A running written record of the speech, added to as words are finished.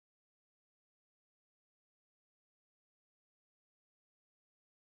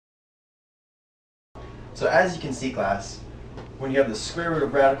So as you can see, class, when you have the square root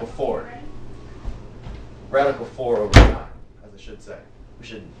of radical 4 over 9, as I should say, we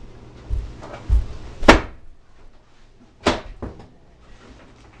should...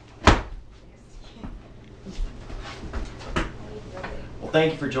 Well,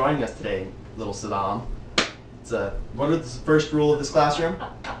 thank you for joining us today, little Saddam. What is the first rule of this classroom?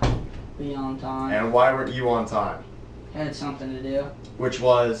 Be on time. And why weren't you on time? Had something to do. Which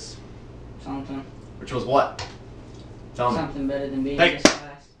was? Something. Which was what? Tell me. Something better than being in this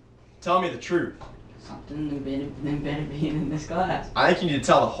class. Tell me the truth. Something better being in this class. I think you need to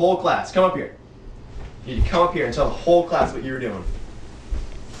tell the whole class. Come up here. You need to come up here and tell the whole class what you were doing.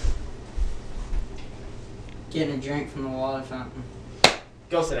 Getting a drink from the water fountain.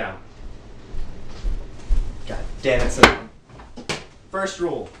 Go sit down. God damn it, sit down. First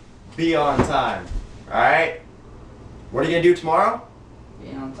rule, be on time. Alright? What are you going to do tomorrow?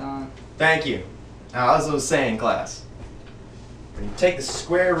 Be on time. Thank you. Now, as I was saying, class, when you take the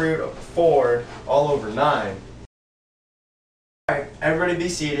square root of 4 all over 9. Alright, everybody be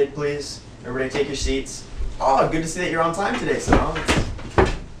seated, please. Everybody take your seats. Oh, good to see that you're on time today, Saddam.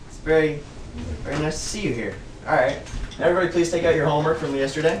 It's very, very nice to see you here. Alright, everybody please take out your homework from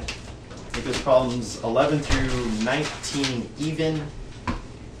yesterday. I think there's problems 11 through 19 even,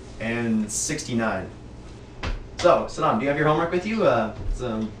 and 69. So, Saddam, do you have your homework with you? There's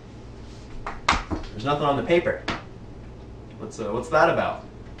nothing on the paper. What's that about?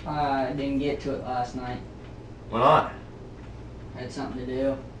 I didn't get to it last night. Why not? Had something to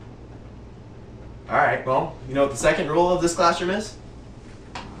do. Alright, well, you know what the second rule of this classroom is?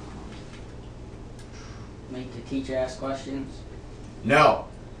 Make the teacher ask questions. No.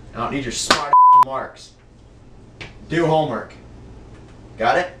 I don't need your smart marks. Do homework.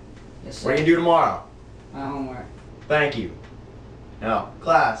 Got it? Yes, sir. What are you going to do tomorrow? My homework. Thank you. Now,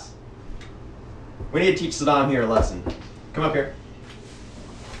 class, we need to teach Saddam here a lesson. Come up here.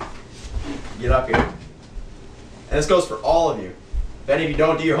 Get up here. And this goes for all of you. If any of you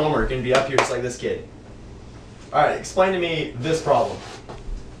don't do your homework, you're going to be up here just like this kid. Alright, explain to me this problem.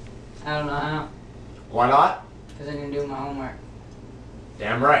 I don't know how. Why not? Because I didn't do my homework.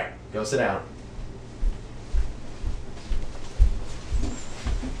 Damn right. Go sit down.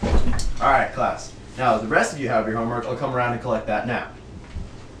 Alright, class. Now, the rest of you have your homework. I'll come around and collect that now.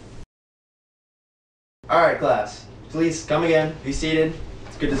 Alright, class. Please, come again. Be seated.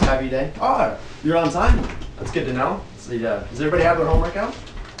 It's good to have you today. Oh, you're on time. That's good to know. So, does everybody have their homework out?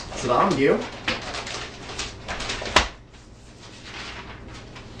 Saddam, you?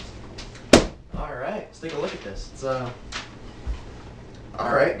 Alright, let's take a look at this. It's,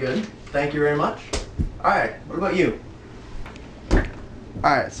 alright, good. Thank you very much. Alright, what about you?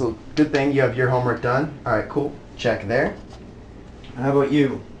 Alright, so good thing you have your homework done. Alright, cool. Check there. How about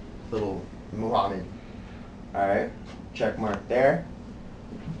you, little Muhammad? Alright, check mark there.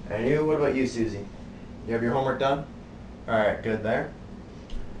 And you, what about you, Susie? You have your homework done? Alright, good there.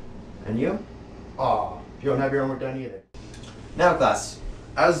 And you? Oh, you don't have your homework done either. Now, class,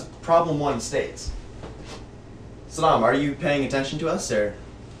 as problem 1 states, Saddam, are you paying attention to us, or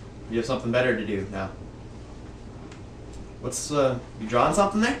you have something better to do now? What's, you drawing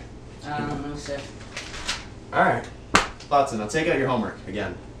something there? I don't know, sir. Alright. Watson, now take out your homework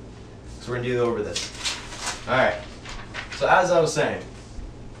again. So we're going to do over this. Alright. So as I was saying,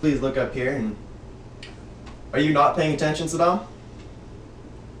 please look up here and... Are you not paying attention, Saddam?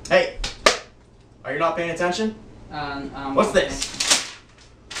 Hey! Are you not paying attention? What's this?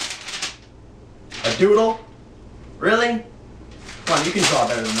 A doodle? Really? Come on, you can draw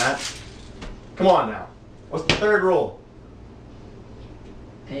better than that. Come on now. What's the third rule?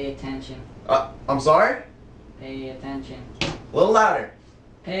 Pay attention. I'm sorry? Pay attention. A little louder.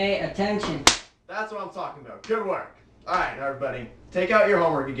 Pay attention. That's what I'm talking about. Good work. Alright, everybody. Take out your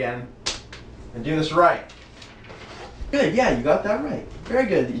homework again and do this right. Good, yeah, you got that right. Very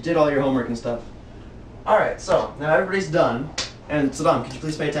good that you did all your homework and stuff. Alright, so now everybody's done. And Saddam, could you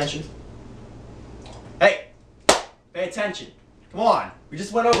please pay attention? Hey! Pay attention. Come on. We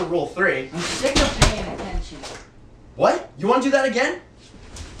just went over rule 3. I'm sick of paying attention. What? You want to do that again?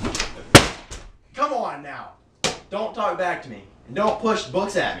 Come on now. Don't talk back to me. And don't push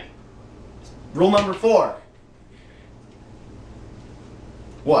books at me. Rule number 4.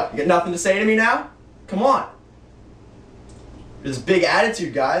 What? You got nothing to say to me now? Come on. This big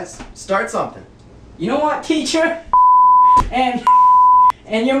attitude, guys. Start something. You know what, teacher? And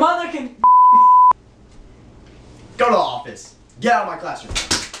your mother can... Go to the office. Get out of my classroom.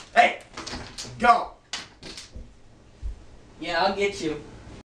 Hey! Go! Yeah, I'll get you.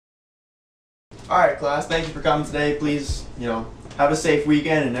 Alright, class. Thank you for coming today. Please, have a safe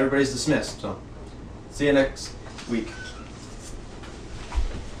weekend and everybody's dismissed. So, See you next week.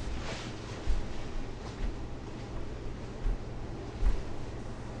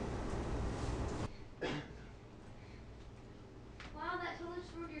 Wow, that totally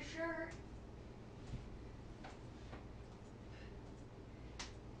screwed your shirt.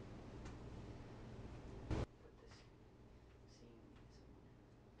 Put this seam in someone.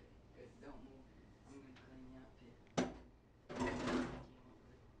 Okay, good. Don't move.